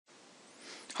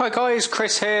Hi guys,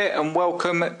 Chris here and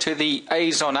welcome to the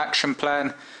Azon action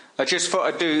plan. I just thought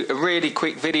I'd do a really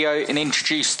quick video and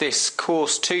introduce this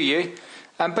course to you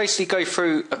and basically go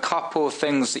through a couple of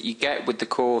things that you get with the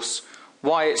course,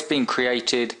 why it's been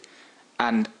created,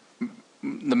 and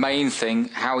the main thing,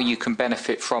 how you can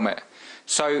benefit from it.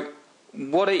 So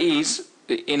what it is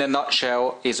in a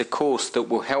nutshell is a course that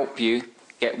will help you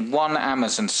get one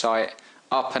Amazon site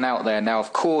up and out there. Now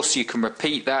of course you can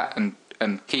repeat that and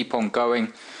keep on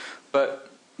going, but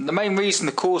the main reason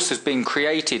the course has been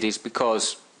created is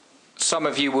because some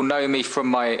of you will know me from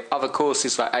my other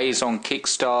courses like Azon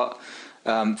Kickstart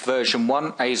version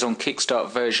 1, Azon Kickstart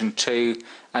version 2,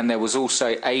 and there was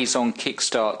also Azon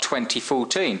Kickstart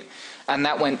 2014, and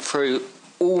that went through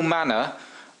all manner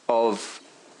of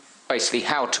basically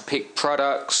how to pick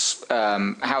products,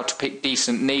 how to pick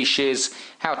decent niches,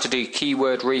 how to do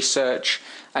keyword research,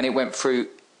 and it went through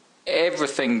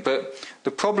everything. But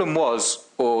the problem was,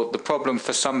 or the problem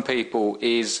for some people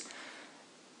is,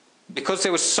 because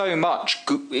there was so much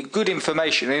good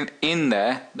information in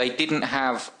there, they didn't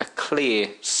have a clear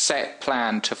set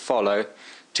plan to follow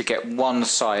to get one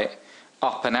site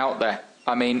up and out there.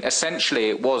 I mean, essentially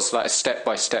it was like a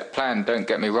step-by-step plan, don't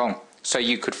get me wrong, so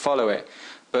you could follow it.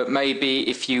 But maybe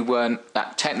if you weren't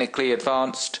that technically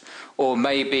advanced, or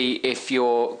maybe if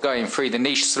you're going through the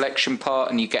niche selection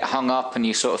part and you get hung up and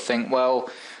you sort of think, well,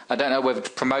 I don't know whether to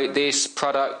promote this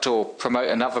product or promote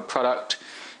another product,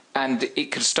 and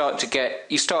it can start to get,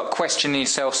 you start questioning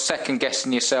yourself, second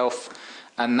guessing yourself,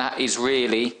 and that is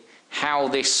really how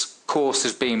this course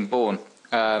has been born.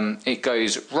 It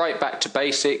goes right back to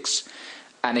basics,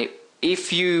 and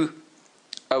if you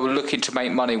are looking to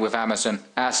make money with Amazon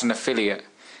as an affiliate,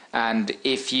 and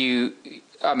if you,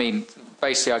 I mean,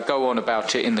 basically I go on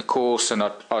about it in the course and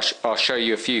I'll show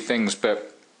you a few things,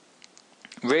 but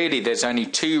really there's only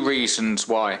two reasons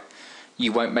why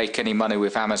you won't make any money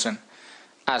with Amazon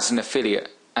as an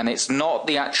affiliate, and it's not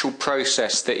the actual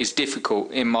process that is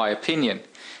difficult in my opinion.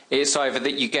 It's either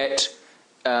that you get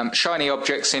shiny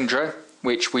object syndrome,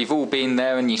 which we've all been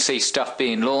there, and you see stuff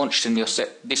being launched and you'll say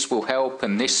this will help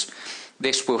and this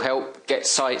will help get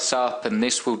sites up and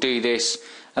this will do this,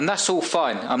 and that's all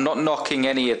fine. I'm not knocking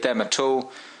any of them at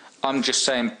all. I'm just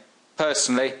saying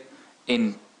personally,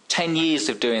 in 10 years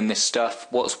of doing this stuff,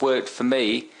 what's worked for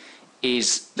me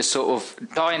is the sort of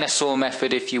dinosaur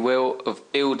method, if you will,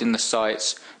 of building the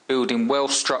sites, building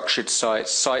well-structured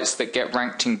sites, sites that get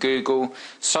ranked in Google,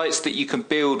 sites that you can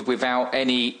build without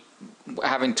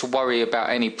having to worry about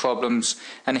any problems.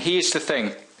 And here's the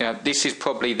thing, this is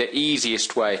probably the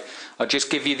easiest way. I'll just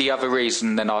give you the other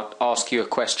reason, then I'll ask you a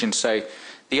question. So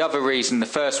the other reason, the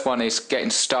first one is getting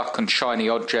stuck on shiny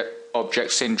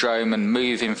object syndrome and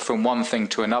moving from one thing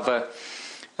to another.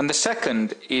 And the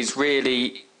second is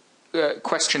really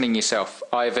questioning yourself,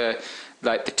 either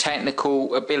like the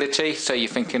technical ability, so you're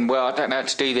thinking, well, I don't know how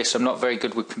to do this, I'm not very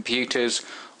good with computers,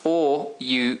 or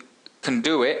you can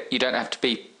do it, you don't have to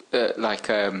be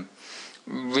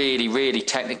really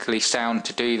technically sound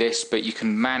to do this, but you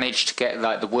can manage to get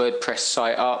like the WordPress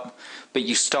site up, but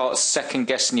you start second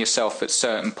guessing yourself at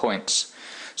certain points.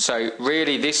 So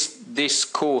really this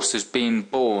course has been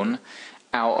born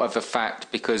out of a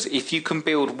fact, because if you can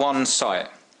build one site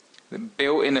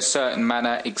built in a certain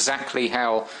manner, exactly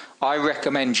how I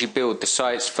recommend you build the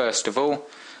sites first of all,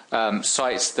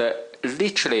 sites that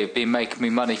literally have been making me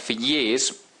money for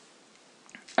years,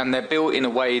 and they're built in a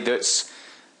way that's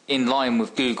in line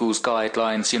with Google's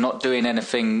guidelines. You're not doing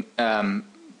anything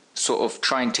sort of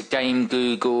trying to game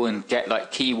Google and get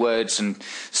like keywords and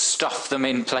stuff them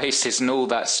in places and all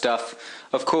that stuff.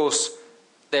 Of course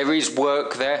there is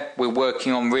work there. We're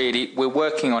working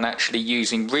on actually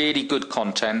using really good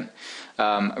content,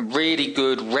 really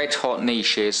good red hot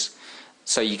niches.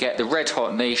 So you get the red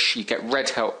hot niche, you get red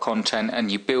hot content, and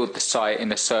you build the site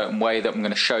in a certain way that I'm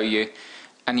going to show you,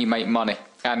 and you make money.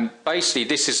 And basically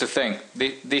this is the thing,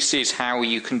 this is how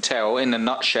you can tell in a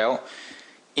nutshell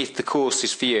if the course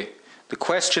is for you. The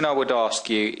question I would ask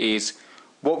you is,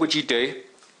 what would you do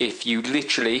if you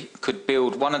literally could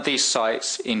build one of these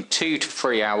sites in 2 to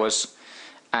 3 hours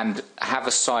and have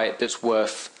a site that's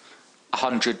worth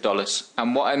 $100?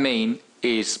 And what I mean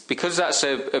is, because that's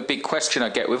a big question I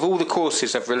get with all the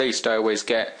courses I've released, I always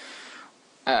get,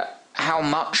 how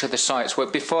much are the sites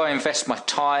worth? Before I invest my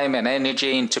time and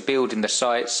energy into building the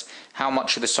sites, how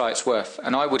much are the sites worth?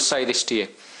 And I would say this to you,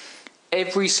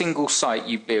 every single site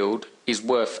you build is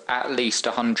worth at least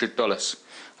 $100.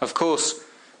 Of course,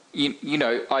 you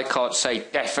know, I can't say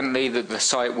definitely that the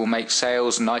site will make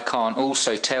sales, and I can't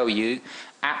also tell you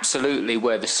absolutely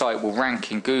where the site will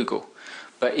rank in Google.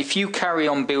 But if you carry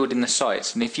on building the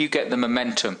sites, and if you get the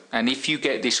momentum, and if you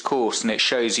get this course and it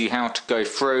shows you how to go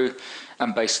through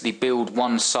and basically build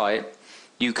one site,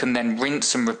 you can then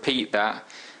rinse and repeat that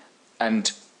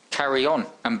and carry on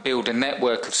and build a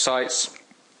network of sites.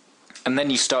 And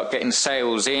then you start getting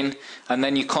sales in, and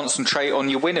then you concentrate on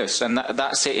your winners, and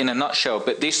that's it in a nutshell.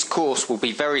 But this course will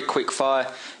be very quick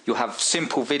fire. You'll have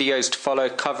simple videos to follow,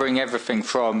 covering everything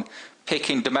from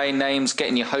picking domain names,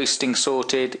 getting your hosting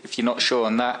sorted if you're not sure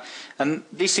on that. And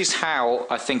this is how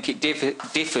I think it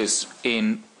differs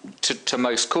to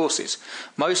most courses.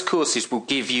 Most courses will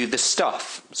give you the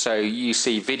stuff. So you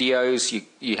see videos,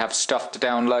 you have stuff to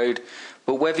download,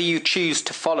 but whether you choose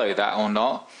to follow that or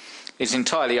not is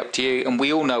entirely up to you. And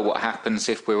we all know what happens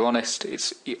if we're honest.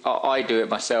 I do it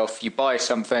myself. You buy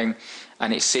something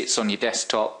and it sits on your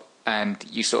desktop and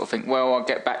you sort of think, well, I'll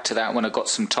get back to that when I've got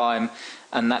some time,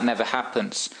 and that never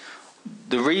happens.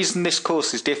 The reason this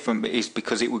course is different is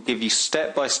because it will give you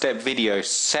step-by-step videos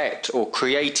set or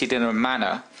created in a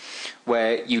manner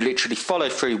where you literally follow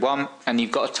through one and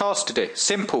you've got a task to do.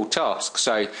 Simple task.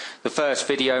 So the first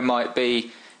video might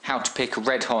be how to pick a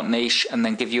red hot niche, and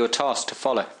then give you a task to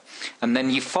follow. And then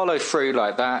you follow through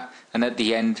like that, and at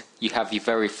the end you have your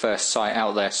very first site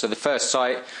out there. So the first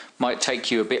site might take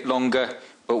you a bit longer,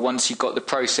 but once you've got the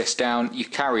process down, you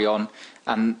carry on,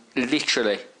 and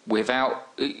literally without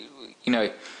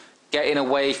getting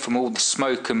away from all the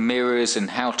smoke and mirrors and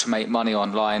how to make money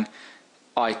online.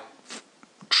 I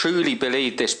truly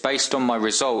believe this based on my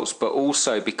results, but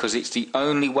also because it's the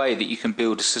only way that you can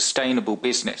build a sustainable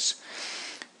business.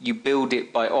 You build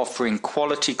it by offering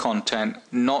quality content,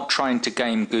 not trying to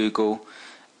game Google,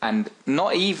 and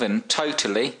not even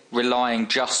totally relying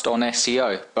just on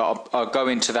SEO. But I'll go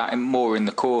into that more in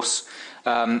the course.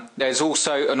 There's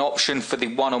also an option for the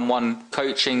one-on-one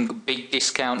coaching, big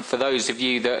discount for those of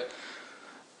you that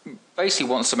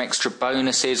basically want some extra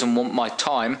bonuses and want my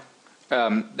time.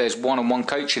 There's one-on-one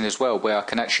coaching as well, where I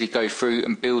can actually go through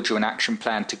and build you an action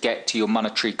plan to get to your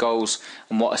monetary goals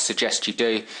and what I suggest you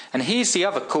do. And here's the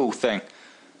other cool thing.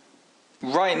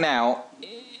 Right now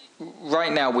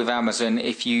with Amazon,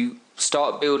 if you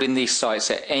start building these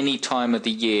sites at any time of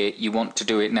the year, you want to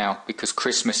do it now, because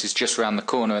Christmas is just around the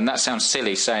corner. And that sounds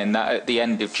silly saying that at the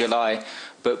end of July,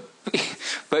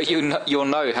 but you'll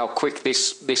know how quick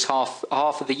this half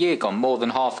of the year gone, more than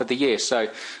half of the year. So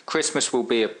Christmas will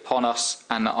be upon us,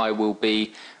 and I will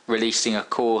be releasing a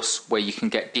course where you can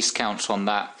get discounts on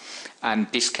that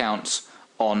and discounts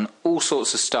on all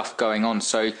sorts of stuff going on.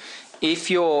 So if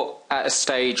you're at a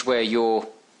stage where you're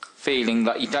feeling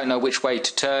like you don't know which way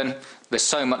to turn, there's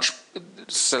so much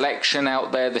selection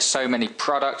out there, there's so many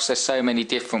products, there's so many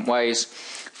different ways.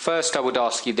 First, I would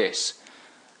ask you this.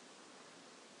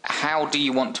 How do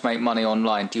you want to make money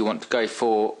online? Do you want to go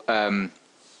for,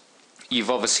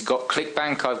 you've obviously got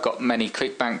ClickBank. I've got many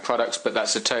ClickBank products, but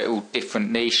that's a total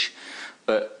different niche.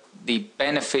 But the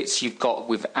benefits you've got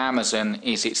with Amazon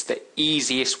is it's the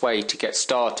easiest way to get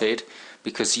started,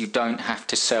 because you don't have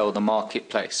to sell the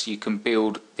marketplace. You can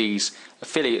build these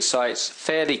affiliate sites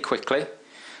fairly quickly,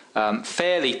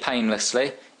 fairly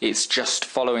painlessly. It's just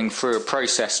following through a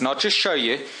process. And I'll just show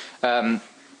you,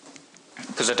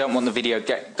 because I don't want the video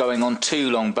going on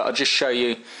too long, but I'll just show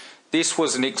you, this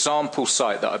was an example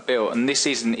site that I built, and this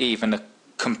isn't even a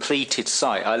completed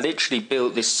site. I literally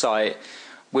built this site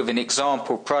with an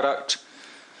example product.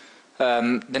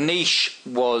 The niche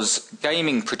was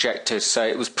gaming projectors, so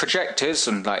it was projectors,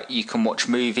 and like you can watch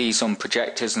movies on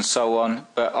projectors and so on,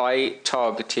 but I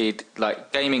targeted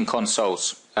like gaming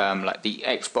consoles, like the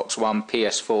Xbox One,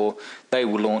 PS4, they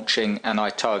were launching, and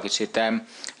I targeted them.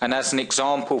 And as an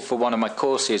example for one of my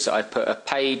courses, I put a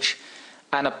page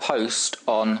and a post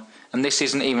on, and this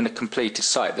isn't even a completed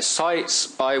site. The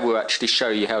sites I will actually show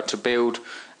you how to build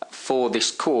for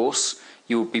this course,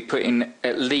 you will be putting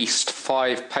at least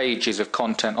 5 pages of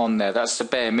content on there. That's the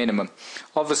bare minimum.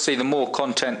 Obviously, the more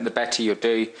content, the better you'll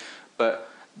do.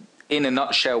 But in a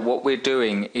nutshell, what we're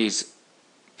doing is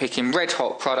picking red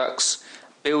hot products,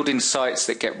 building sites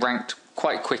that get ranked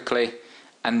quite quickly,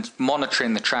 and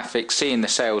monitoring the traffic, seeing the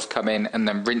sales come in, and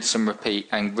then rinse and repeat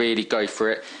and really go for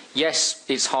it. Yes,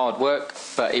 it's hard work,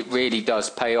 but it really does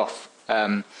pay off.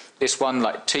 This one,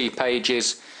 like 2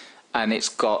 pages, and it's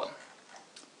got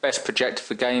best projector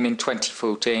for gaming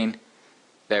 2014.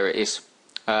 There it is.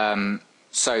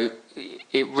 So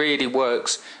it really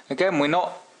works. Again, we're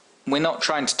not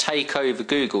trying to take over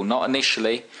Google, not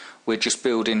initially. We're just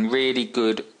building really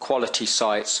good quality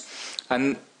sites.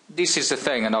 And this is the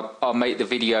thing, and I'll make the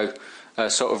video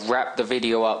sort of wrap the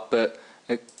video up, but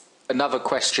another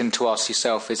question to ask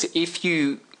yourself is, if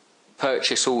you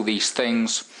purchase all these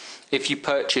things if you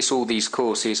purchase all these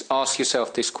courses, ask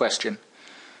yourself this question.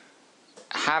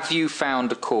 Have you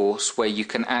found a course where you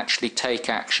can actually take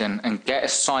action and get a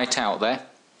site out there?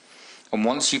 And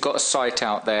once you've got a site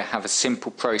out there, have a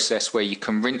simple process where you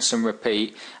can rinse and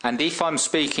repeat. And if I'm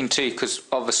speaking to you, because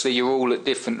obviously you're all at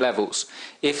different levels,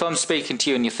 if I'm speaking to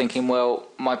you and you're thinking, well,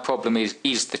 my problem is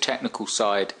the technical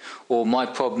side, or my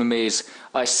problem is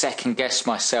I second guess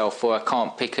myself, or I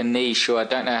can't pick a niche, or I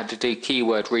don't know how to do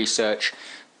keyword research,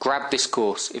 grab this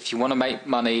course. If you want to make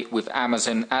money with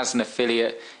Amazon as an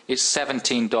affiliate, it's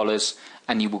 $17,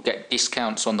 and you will get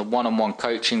discounts on the one-on-one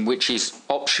coaching, which is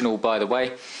optional, by the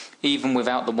way. Even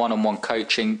without the one-on-one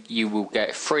coaching, you will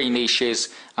get free niches,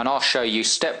 and I'll show you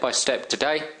step by step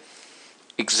today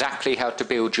exactly how to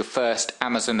build your first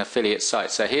Amazon affiliate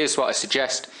site. So here's what I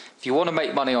suggest. If you want to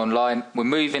make money online, we're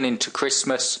moving into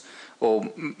Christmas,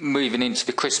 or moving into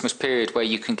the Christmas period, where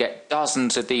you can get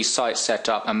dozens of these sites set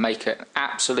up and make an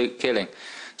absolute killing.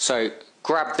 So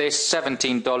grab this,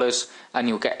 $17, and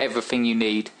you'll get everything you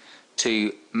need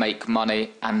to make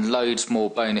money and loads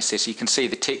more bonuses. You can see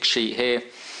the tick sheet here,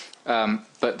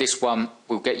 but this one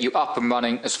will get you up and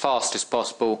running as fast as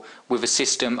possible with a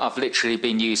system I've literally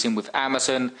been using with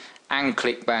Amazon and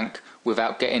ClickBank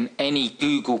without getting any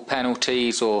Google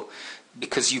penalties, or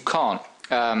because you can't.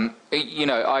 You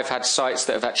know, I've had sites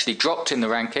that have actually dropped in the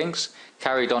rankings,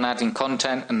 carried on adding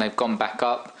content, and they've gone back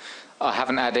up. I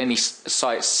haven't had any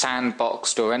sites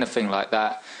sandboxed or anything like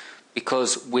that,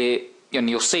 because and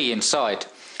you'll see inside,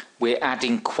 we're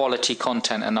adding quality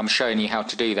content, and I'm showing you how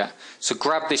to do that. So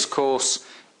grab this course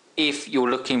if you're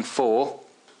looking for,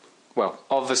 well,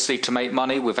 obviously to make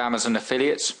money with Amazon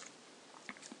affiliates.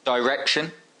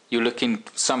 Direction, you're looking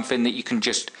for something that you can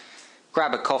just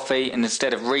grab a coffee, and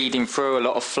instead of reading through a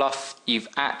lot of fluff, you've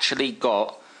actually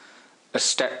got a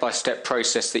step-by-step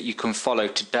process that you can follow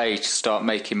today to start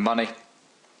making money,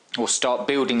 or start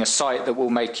building a site that will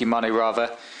make you money rather.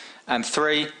 And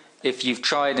 3, if you've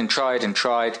tried and tried and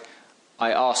tried,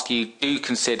 I ask you, do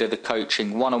consider the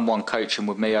coaching, one-on-one coaching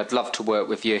with me. I'd love to work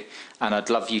with you, and I'd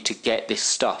love you to get this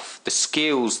stuff. The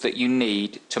skills that you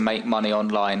need to make money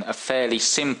online are fairly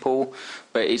simple,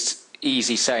 but it's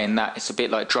easy saying that. It's a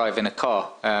bit like driving a car.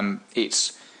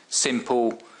 It's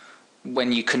simple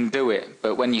when you can do it,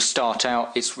 but when you start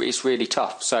out, it's really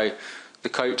tough. So the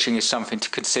coaching is something to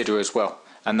consider as well,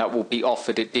 and that will be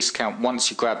offered at discount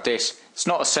once you grab this. It's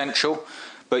not essential,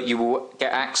 but you will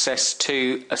get access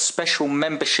to a special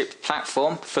membership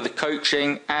platform for the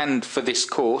coaching and for this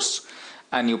course,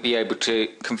 and you'll be able to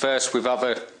converse with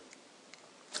other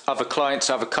clients,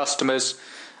 other customers,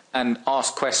 and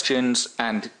ask questions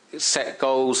and set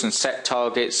goals and set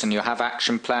targets, and you'll have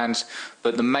action plans.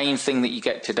 But the main thing that you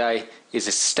get today is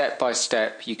a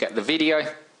step-by-step. You get the video,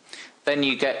 then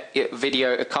you get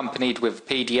video accompanied with a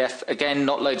PDF. Again,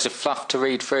 not loads of fluff to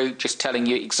read through, just telling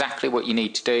you exactly what you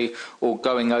need to do, or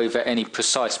going over any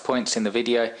precise points in the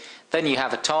video. Then you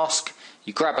have a task.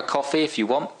 You grab a coffee if you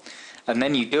want, and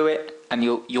then you do it, and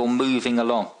you're moving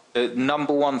along. The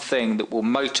number one thing that will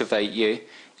motivate you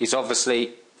is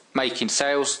obviously making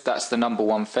sales. That's the number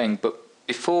one thing. But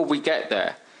before we get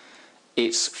there,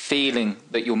 it's feeling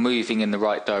that you're moving in the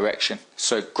right direction.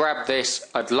 So grab this.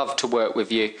 I'd love to work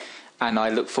with you, and I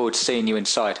look forward to seeing you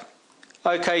inside.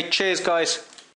 Okay, cheers guys.